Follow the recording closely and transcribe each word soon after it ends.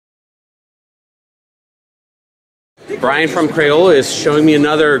Brian from Crayola is showing me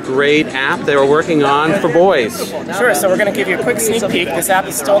another great app they were working on for boys. Sure, so we're going to give you a quick sneak peek. This app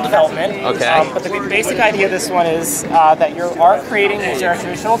is still in development. Okay. But the basic idea of this one is that you are creating using our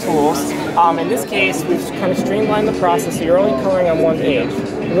traditional tools. In this case, we've kind of streamlined the process, so you're only coloring on one page.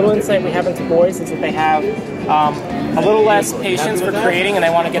 A little insight we have into boys is that they have a little less patience for creating and they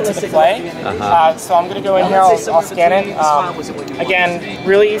want to get to the play. So I'm going to go in here, I'll scan it. Again,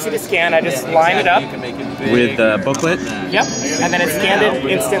 really easy to scan. I just line it up. With the booklet? Yep, and then it's scanned it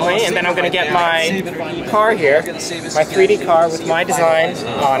instantly, and then I'm going to get my car here, my 3D car with my design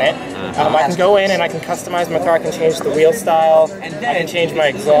on it. I can go in and I can customize my car. I can change the wheel style, I can change my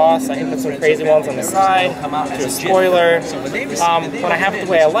exhaust, I can put some crazy ones on the side, do a spoiler. When I have it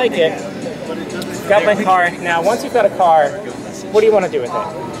the way I like it, I've got my car. Now, once you've got a car, what do you want to do with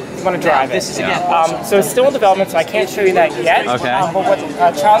it? You want to drive it. So it's still in development, so I can't show you that yet. Okay. But what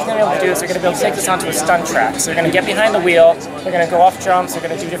Child's going to be able to do is they're going to be able to take this onto a stunt track. So they're going to get behind the wheel, they're going to go off jumps, they're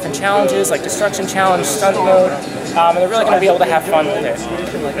going to do different challenges like destruction challenge, stunt mode, and they're really going to be able to have fun with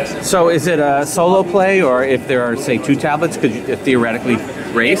it. So is it a solo play, or if there are, say, 2 tablets, could you theoretically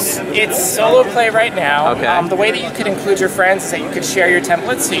race? It's solo play right now. Okay. The way that you could include your friends is that you could share your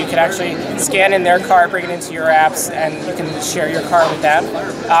templates, so you could actually scan in their car, bring it into your apps, and you can share your car with them.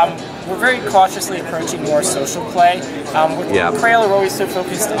 We're very cautiously approaching more social play. With Crayola, we're always so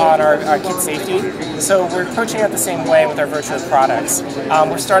focused on our kid safety, so we're approaching it the same way with our virtual products.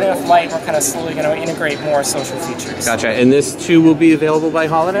 We're starting off light, we're kind of slowly going to integrate more social features. Gotcha. And this too will be available by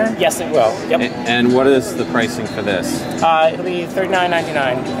holiday? Yes, it will. Yep. And what is the pricing for this? It'll be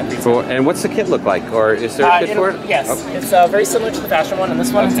 $39.99. And what's the kit look like? Or is there a kit for it? Yes. Okay. It's very similar to the fashion one, and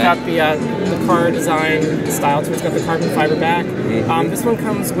this one has got the car design style to it. It's got the carbon fiber back. This one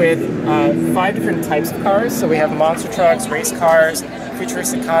comes with 5 different types of cars. So we have monster trucks, race cars,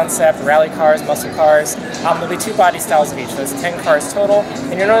 futuristic concept, rally cars, muscle cars. There'll be 2 body styles of each. So there's 10 cars total.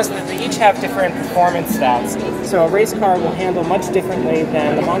 And you'll notice that they each have different performance stats. So a race car will handle much differently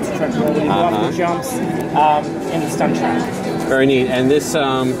than the monster truck will when you go off the jumps in the stunt track. Very neat. And this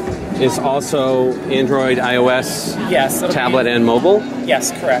is also Android, iOS, tablet, and mobile?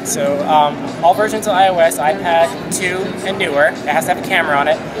 Yes, correct. So all versions of iOS, iPad 2 and newer, it has to have a camera on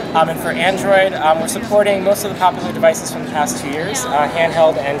it. And for Android, we're supporting most of the popular devices from the past 2 years,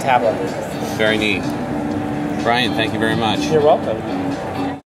 handheld and tablet. Very neat. Brian, thank you very much. You're welcome.